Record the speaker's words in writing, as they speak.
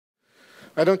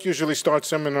I don't usually start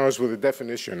seminars with a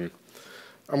definition.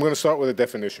 I'm going to start with a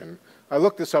definition. I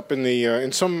looked this up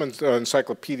in some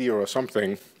encyclopedia or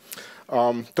something.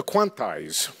 To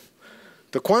quantize.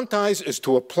 To quantize is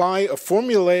to apply a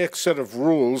formulaic set of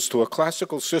rules to a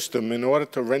classical system in order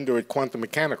to render it quantum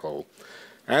mechanical,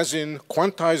 as in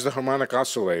quantize the harmonic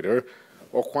oscillator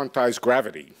or quantize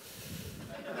gravity.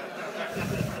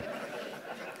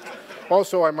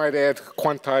 Also, I might add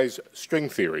quantize string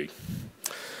theory.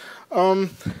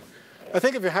 I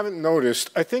think if you haven't noticed,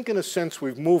 I think in a sense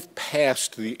we've moved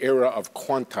past the era of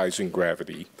quantizing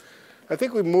gravity. I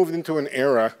think we've moved into an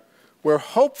era where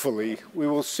hopefully we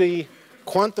will see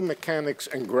quantum mechanics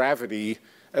and gravity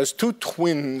as two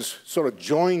twins sort of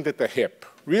joined at the hip,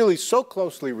 really so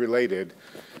closely related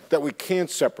that we can't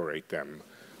separate them.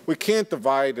 We can't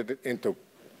divide it into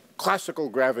classical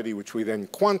gravity, which we then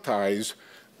quantize,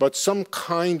 but some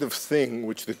kind of thing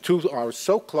which the two are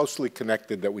so closely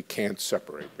connected that we can't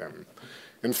separate them.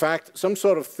 In fact, some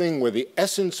sort of thing where the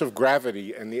essence of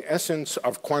gravity and the essence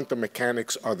of quantum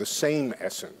mechanics are the same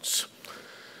essence.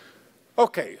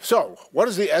 Okay, so what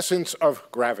is the essence of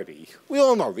gravity? We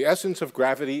all know the essence of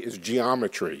gravity is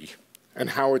geometry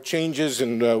and how it changes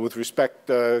with respect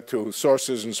to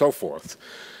sources and so forth.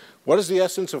 What is the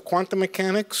essence of quantum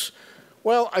mechanics?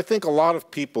 Well, I think a lot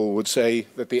of people would say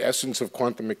that the essence of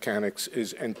quantum mechanics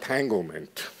is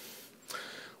entanglement.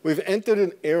 We've entered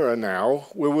an era now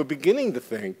where we're beginning to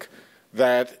think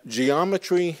that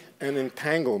geometry and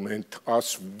entanglement are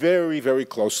very, very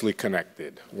closely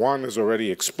connected. Juan has already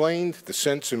explained the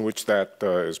sense in which that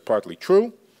is partly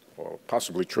true, or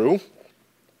possibly true.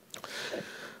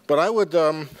 But I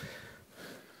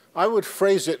would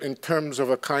phrase it in terms of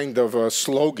a kind of a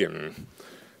slogan,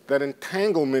 that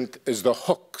entanglement is the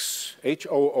hooks,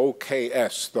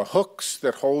 H-O-O-K-S, the hooks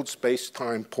that hold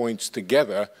space-time points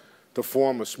together to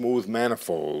form a smooth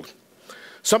manifold.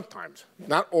 Sometimes,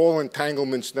 not all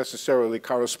entanglements necessarily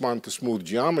correspond to smooth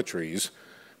geometries,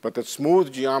 but that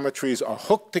smooth geometries are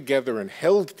hooked together and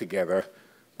held together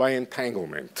by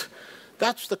entanglement.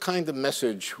 That's the kind of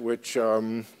message which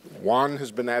Juan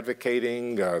has been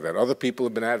advocating, that other people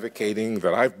have been advocating,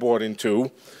 that I've bought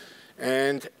into.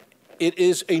 And it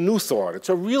is a new thought. It's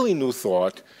a really new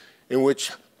thought in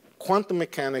which quantum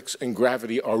mechanics and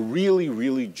gravity are really,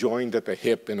 really joined at the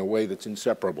hip in a way that's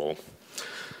inseparable.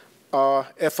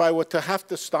 If I were to have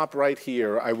to stop right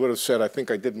here, I would have said, I think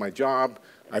I did my job.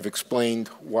 I've explained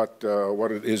what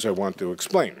it is I want to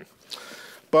explain.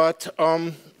 But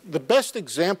the best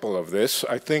example of this,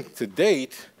 I think, to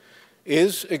date,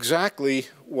 is exactly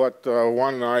what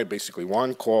Juan and I, basically,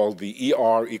 Juan called the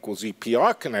ER equals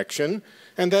EPR connection,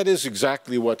 and that is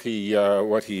exactly what he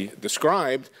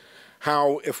described,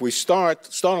 how if we start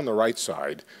on the right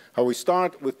side, how we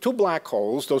start with two black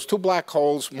holes. Those two black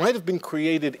holes might have been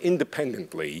created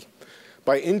independently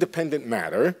by independent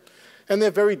matter, and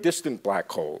they're very distant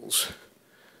black holes.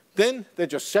 Then they're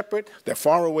just separate, they're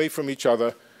far away from each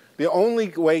other. The only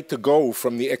way to go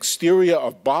from the exterior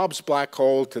of Bob's black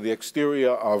hole to the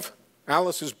exterior of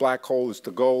Alice's black hole is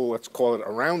to go, let's call it,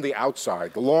 around the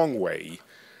outside, the long way,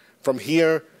 from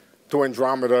here to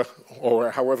Andromeda,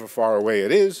 or however far away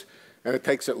it is, and it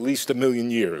takes at least 1 million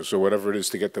years, or whatever it is,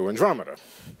 to get to Andromeda.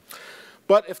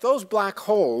 But if those black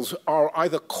holes are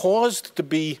either caused to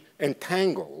be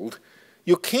entangled,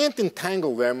 you can't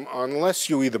entangle them unless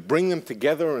you either bring them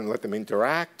together and let them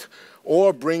interact,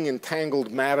 or bring entangled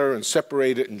matter and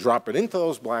separate it and drop it into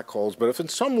those black holes. But if in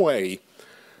some way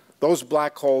those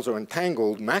black holes are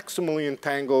entangled, maximally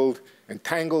entangled,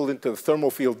 entangled into the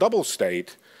thermofield double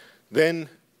state, then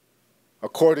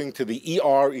according to the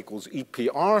ER equals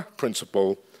EPR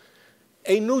principle,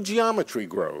 a new geometry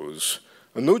grows.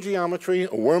 A new geometry, a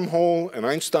wormhole, an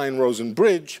Einstein-Rosen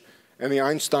bridge, and the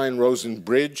Einstein-Rosen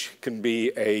bridge can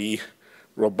be a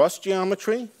robust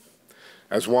geometry.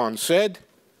 As Juan said,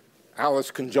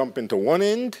 Alice can jump into one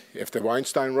end. If the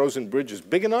Einstein-Rosen bridge is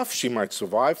big enough, she might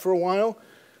survive for a while.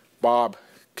 Bob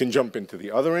can jump into the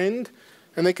other end,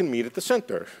 and they can meet at the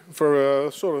center for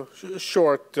a sort of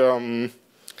short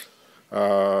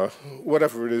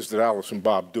whatever it is that Alice and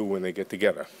Bob do when they get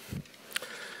together.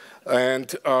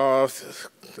 And as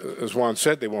Juan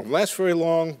said, they won't last very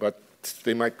long, but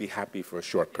they might be happy for a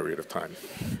short period of time.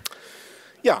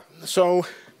 Yeah, so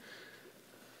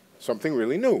something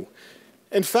really new.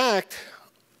 In fact,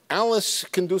 Alice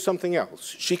can do something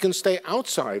else. She can stay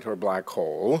outside her black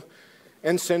hole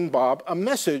and send Bob a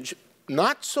message,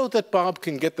 not so that Bob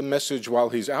can get the message while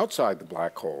he's outside the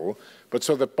black hole, but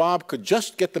so that Bob could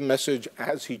just get the message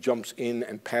as he jumps in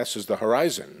and passes the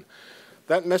horizon.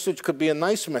 That message could be a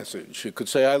nice message. It could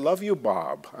say, I love you,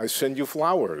 Bob. I send you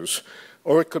flowers.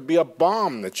 Or it could be a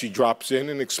bomb that she drops in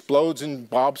and explodes in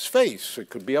Bob's face. It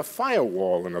could be a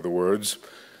firewall, in other words,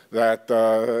 that,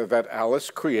 that Alice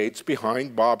creates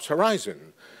behind Bob's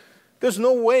horizon. There's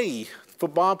no way for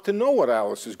Bob to know what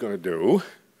Alice is going to do.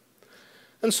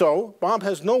 And so Bob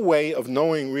has no way of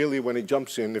knowing really when he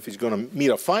jumps in if he's going to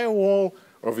meet a firewall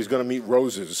or if he's going to meet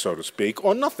roses, so to speak,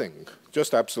 or nothing,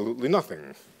 just absolutely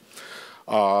nothing.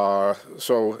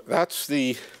 So that's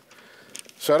the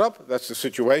setup, that's the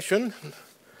situation.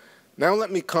 Now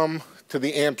let me come to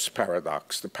the AMPS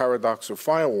paradox, the paradox of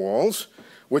firewalls,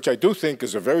 which I do think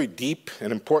is a very deep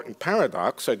and important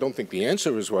paradox. I don't think the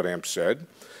answer is what AMPS said,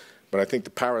 but I think the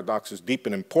paradox is deep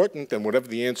and important, and whatever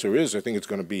the answer is, I think it's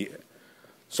going to be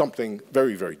something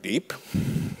very, very deep.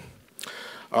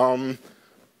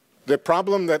 The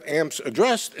problem that AMPS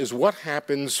addressed is what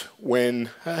happens when,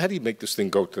 how do you make this thing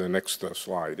go to the next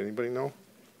slide? Anybody know?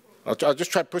 I'll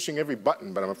just try pushing every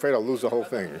button, but I'm afraid I'll lose the whole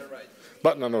thing.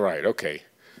 Button on the right, okay,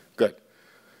 good.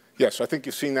 Yes, I think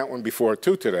you've seen that one before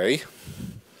too today.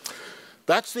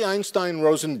 That's the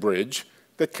Einstein-Rosen bridge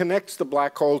that connects the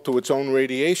black hole to its own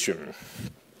radiation.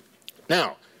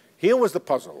 Now, here was the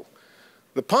puzzle.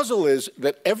 The puzzle is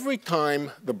that every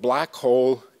time the black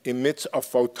hole emits a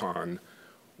photon,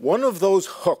 one of those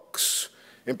hooks,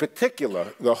 in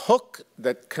particular, the hook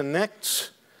that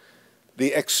connects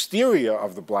the exterior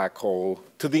of the black hole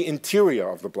to the interior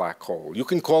of the black hole. You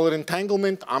can call it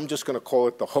entanglement. I'm just going to call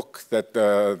it the hook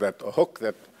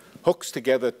that hooks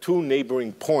together two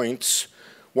neighboring points,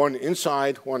 one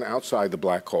inside, one outside the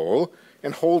black hole,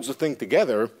 and holds the thing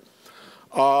together.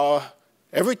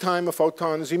 Every time a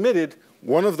photon is emitted,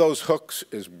 one of those hooks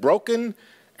is broken,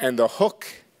 and the hook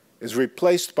is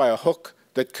replaced by a hook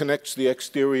that connects the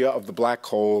exterior of the black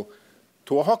hole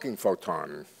to a Hawking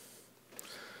photon.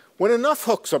 When enough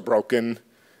hooks are broken,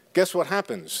 guess what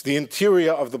happens? The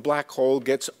interior of the black hole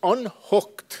gets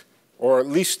unhooked, or at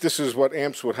least this is what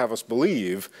AMPS would have us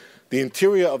believe. The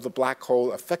interior of the black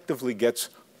hole effectively gets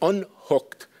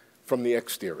unhooked from the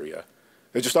exterior.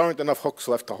 There just aren't enough hooks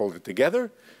left to hold it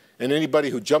together, and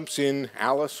anybody who jumps in,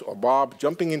 Alice or Bob,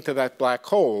 jumping into that black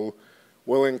hole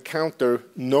will encounter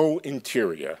no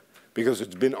interior because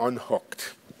it's been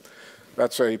unhooked.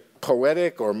 That's a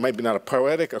poetic, or maybe not a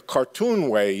poetic, a cartoon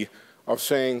way of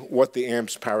saying what the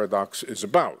AMPS paradox is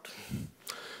about.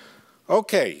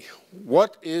 Okay,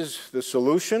 what is the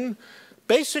solution?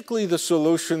 Basically, the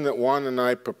solution that Juan and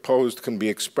I proposed can be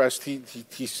expressed. He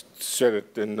said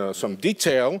it in some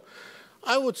detail.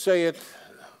 I would say it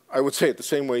the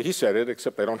same way he said it,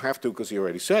 except I don't have to because he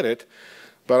already said it.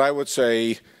 But I would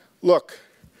say, look,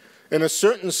 in a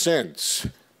certain sense,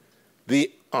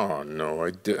 oh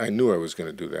no, I knew I was going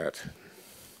to do that.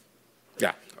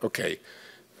 Yeah, okay.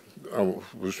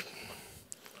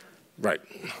 Right.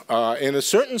 In a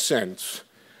certain sense,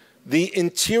 the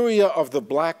interior of the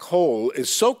black hole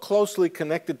is so closely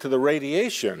connected to the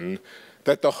radiation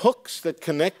that the hooks that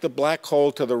connect the black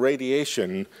hole to the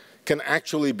radiation can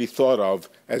actually be thought of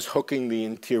as hooking the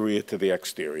interior to the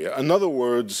exterior. In other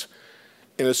words,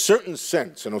 in a certain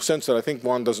sense, in a sense that I think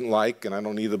Juan doesn't like, and I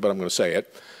don't either, but I'm going to say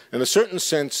it, in a certain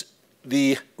sense,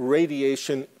 the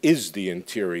radiation is the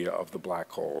interior of the black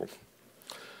hole.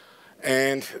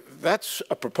 And that's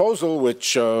a proposal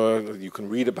which you can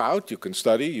read about, you can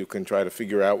study, you can try to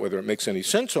figure out whether it makes any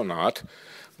sense or not.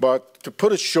 But to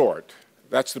put it short,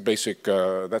 that's the basic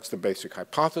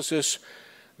hypothesis,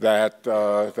 that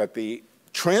the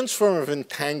transfer of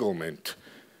entanglement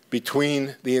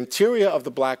between the interior of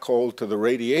the black hole to the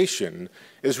radiation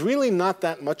is really not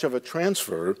that much of a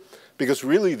transfer, because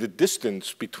really the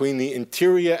distance between the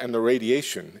interior and the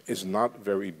radiation is not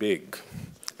very big,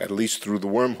 at least through the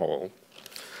wormhole.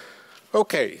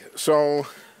 Okay, so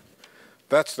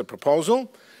that's the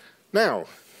proposal. Now,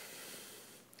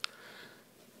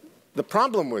 the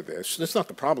problem with this, that's not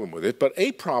the problem with it, but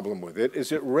a problem with it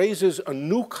is it raises a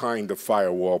new kind of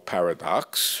firewall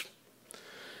paradox.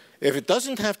 If it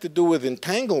doesn't have to do with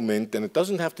entanglement and it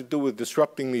doesn't have to do with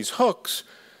disrupting these hooks,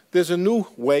 there's a new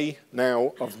way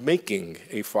now of making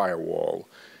a firewall.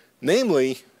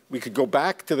 Namely, we could go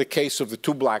back to the case of the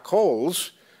two black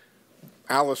holes,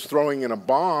 Alice throwing in a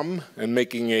bomb and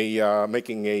making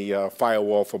a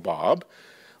firewall for Bob.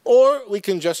 Or we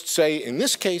can just say, in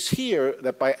this case here,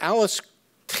 that by Alice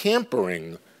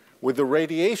tampering with the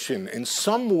radiation in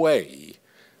some way,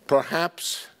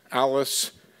 perhaps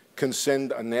Alice can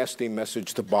send a nasty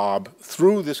message to Bob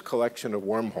through this collection of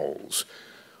wormholes.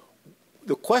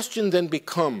 The question then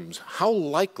becomes, how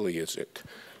likely is it?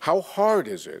 How hard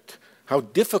is it? How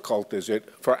difficult is it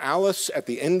for Alice at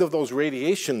the end of those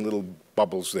radiation little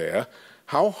bubbles there?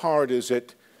 How hard is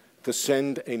it to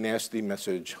send a nasty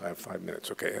message. I have 5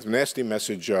 minutes, okay. A nasty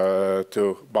message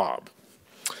to Bob.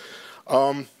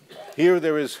 Here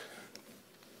there is,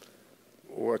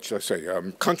 what should I say,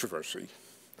 controversy.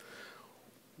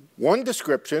 One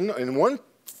description, in one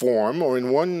form or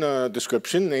in one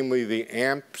description, namely the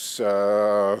AMPS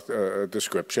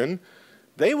description,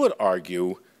 they would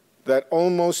argue that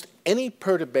almost any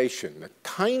perturbation, the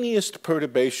tiniest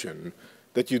perturbation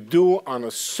that you do on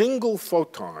a single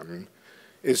photon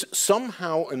is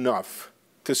somehow enough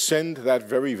to send that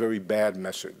very, very bad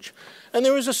message. And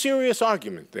there is a serious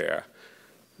argument there.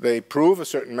 They prove a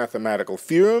certain mathematical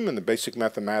theorem, and the basic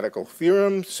mathematical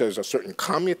theorem says a certain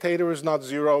commutator is not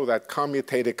zero. That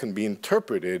commutator can be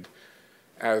interpreted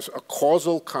as a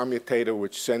causal commutator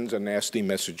which sends a nasty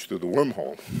message through the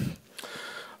wormhole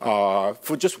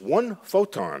for just one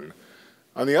photon.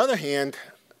 On the other hand,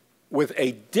 with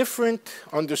a different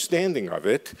understanding of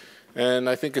it, and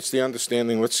I think it's the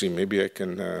understanding, let's see, maybe I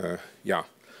can,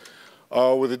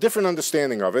 with a different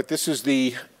understanding of it, this is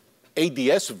the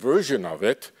ADS version of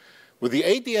it. With the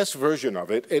ADS version of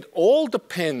it, it all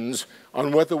depends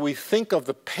on whether we think of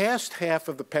the past half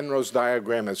of the Penrose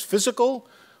diagram as physical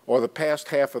or the past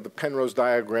half of the Penrose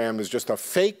diagram is just a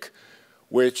fake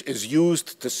which is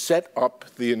used to set up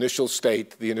the initial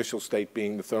state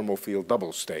being the thermal field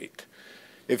double state.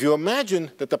 If you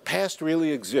imagine that the past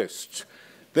really exists,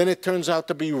 then it turns out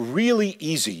to be really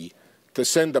easy to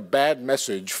send a bad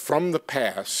message from the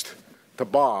past to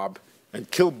Bob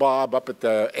and kill Bob up at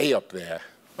the A up there,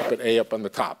 up at A up on the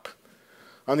top.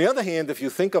 On the other hand, if you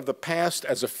think of the past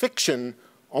as a fiction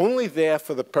only there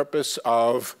for the purpose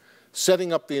of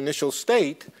setting up the initial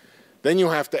state, then you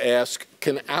have to ask,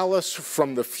 can Alice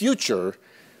from the future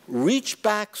reach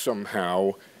back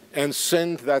somehow and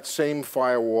send that same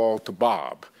firewall to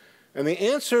Bob? And the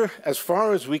answer, as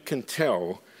far as we can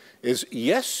tell, is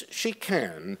yes, she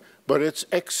can, but it's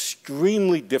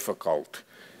extremely difficult.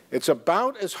 It's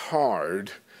about as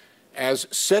hard as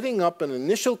setting up an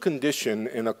initial condition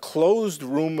in a closed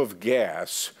room of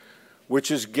gas,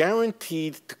 which is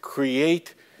guaranteed to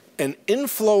create an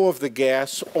inflow of the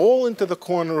gas all into the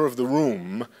corner of the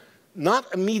room,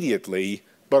 not immediately,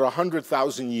 but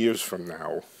 100,000 years from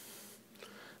now.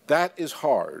 That is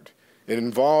hard. It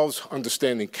involves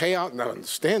understanding chaos, not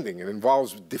understanding, it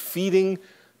involves defeating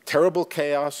terrible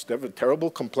chaos, terrible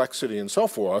complexity, and so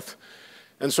forth.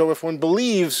 And so if one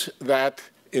believes that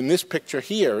in this picture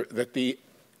here, that the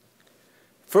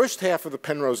first half of the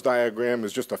Penrose diagram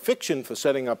is just a fiction for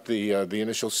setting up the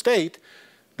initial state,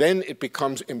 then it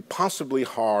becomes impossibly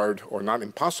hard, or not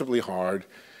impossibly hard,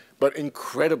 but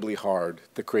incredibly hard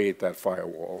to create that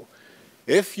firewall.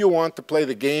 If you want to play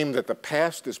the game that the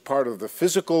past is part of the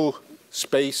physical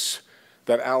space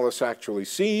that Alice actually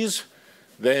sees,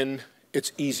 then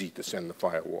it's easy to send the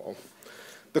firewall.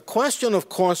 The question, of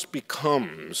course,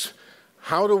 becomes,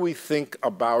 how do we think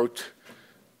about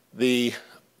the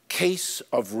case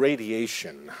of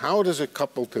radiation? How does it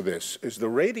couple to this? Is the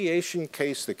radiation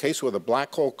case, the case where the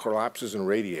black hole collapses and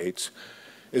radiates,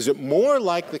 is it more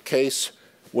like the case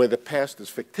where the past is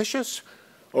fictitious,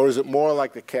 or is it more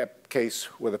like the case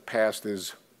where the past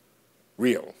is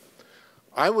real?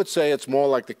 I would say it's more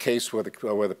like the case where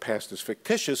the past is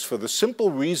fictitious, for the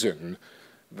simple reason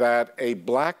that a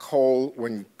black hole,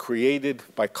 when created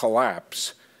by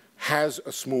collapse, has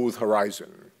a smooth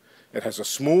horizon. It has a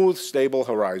smooth, stable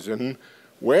horizon,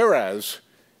 whereas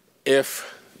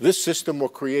if this system were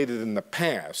created in the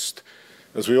past,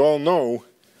 as we all know,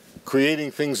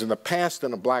 creating things in the past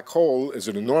in a black hole is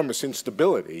an enormous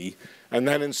instability, and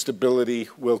that instability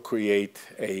will create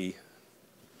an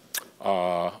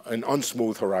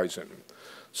unsmooth horizon.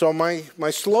 So my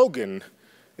slogan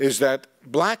is that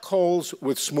black holes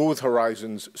with smooth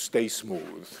horizons stay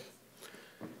smooth.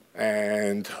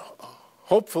 And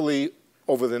hopefully,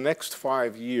 over the next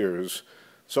 5 years,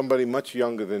 somebody much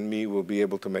younger than me will be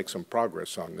able to make some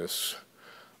progress on this,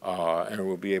 and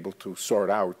will be able to sort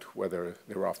out whether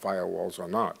there are firewalls or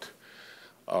not.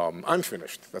 I'm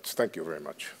finished. Thank you very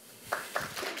much.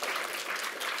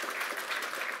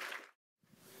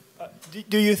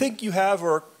 Do you think you have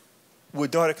or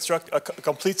would know how to construct a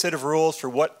complete set of rules for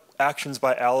what actions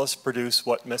by Alice produce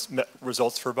what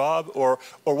results for Bob? Or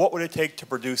what would it take to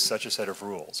produce such a set of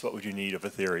rules? What would you need of a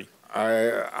theory?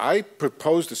 I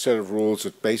proposed a set of rules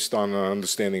that based on an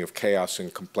understanding of chaos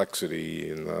and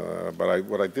complexity. But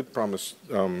what I did promise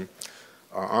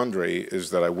Andre is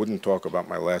that I wouldn't talk about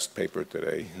my last paper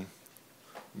today.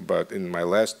 But in my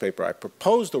last paper, I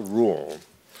proposed a rule.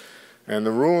 And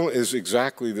the rule is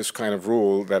exactly this kind of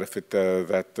rule that if it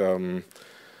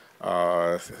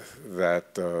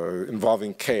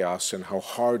involving chaos and how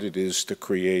hard it is to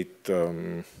create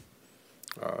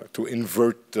to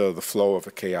invert the flow of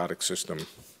a chaotic system.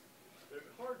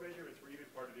 Hard measurements were even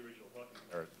part of the original Hawking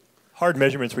paradox. Hard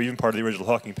measurements were even part of the original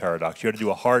Hawking paradox. You had to do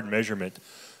a hard measurement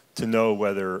to know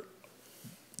whether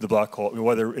the black hole,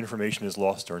 whether information is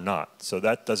lost or not. So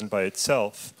that doesn't by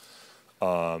itself,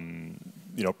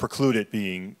 preclude it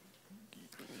being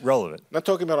relevant. Not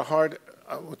talking about a hard,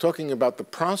 we're talking about the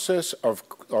process of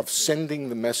sending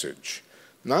the message,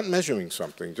 not measuring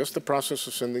something, just the process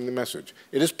of sending the message.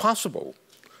 It is possible.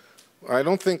 I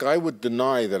don't think I would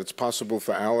deny that it's possible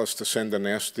for Alice to send a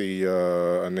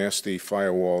nasty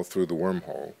firewall through the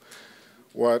wormhole.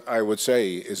 What I would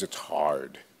say is it's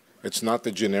hard. It's not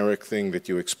the generic thing that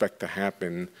you expect to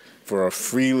happen for a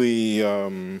freely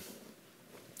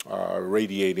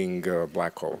radiating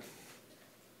black hole.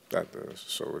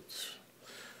 So it's,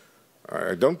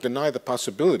 I don't deny the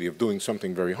possibility of doing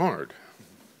something very hard.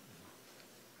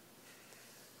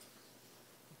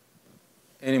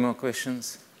 Any more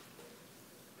questions?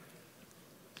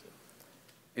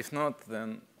 If not,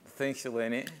 then thank you,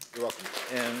 Lenny. You're welcome.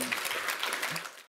 And